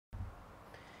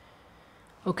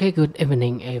Okay, good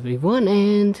evening everyone,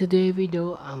 and today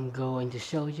video I'm going to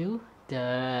show you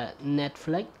the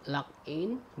Netflix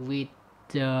login with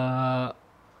the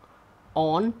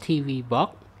on TV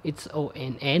box. It's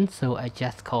ONN, so I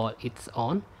just call it's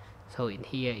on. So in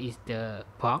here is the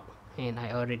box, and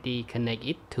I already connect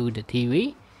it to the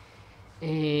TV.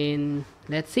 And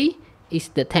let's see, is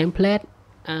the template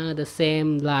the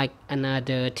same like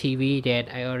another TV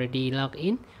that I already logged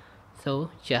in?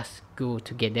 So just go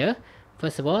together.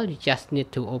 First of all, you just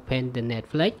need to open the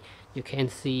Netflix. You can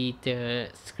see the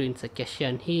screen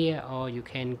suggestion here, or you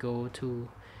can go to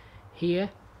here.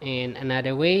 And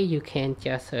another way, you can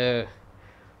just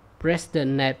press the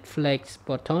Netflix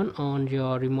button on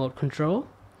your remote control,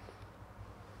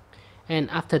 and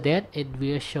after that it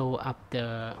will show up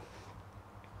the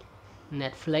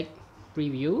Netflix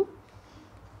preview.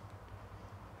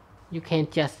 You can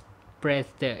just press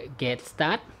the get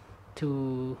start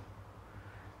to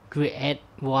create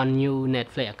one new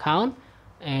Netflix account,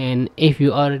 and if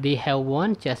you already have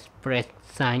one, just press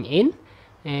sign in.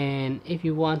 And if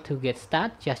you want to get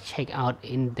started, just check out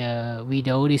in the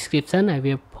video description. I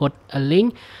will put a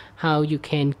link how you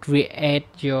can create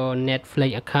your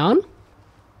Netflix account.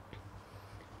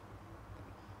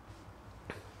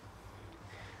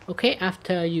 Okay,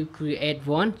 after you create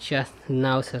one, just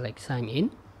now select sign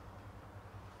in.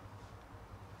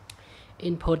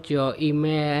 Input your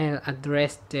email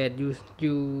address that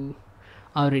you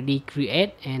already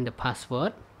create and the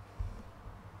password.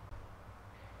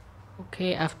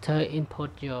 Okay, after input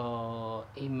your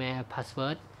email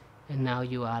password, and now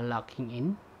you are logging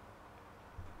in.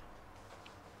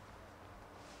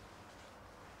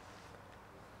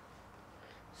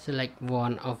 Select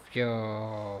one of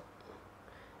your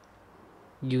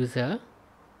user.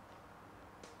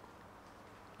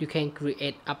 You can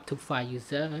create up to 5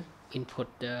 users. Input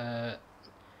the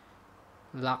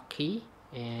lock key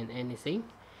and anything,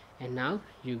 and now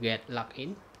you get logged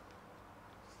in.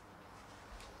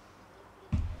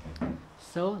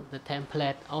 So the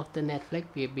template of the Netflix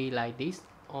will be like this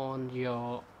on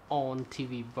your own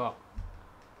TV box.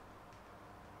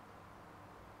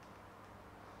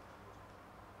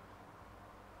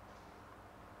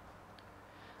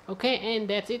 Okay, and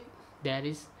that's it. That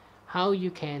is how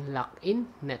you can log in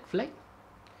Netflix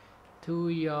to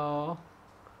your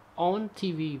own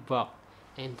TV box.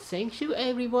 And thank you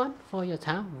everyone for your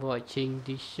time watching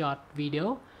this short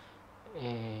video,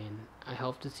 and I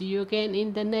hope to see you again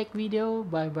in the next video.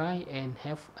 Bye bye and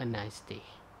have a nice day.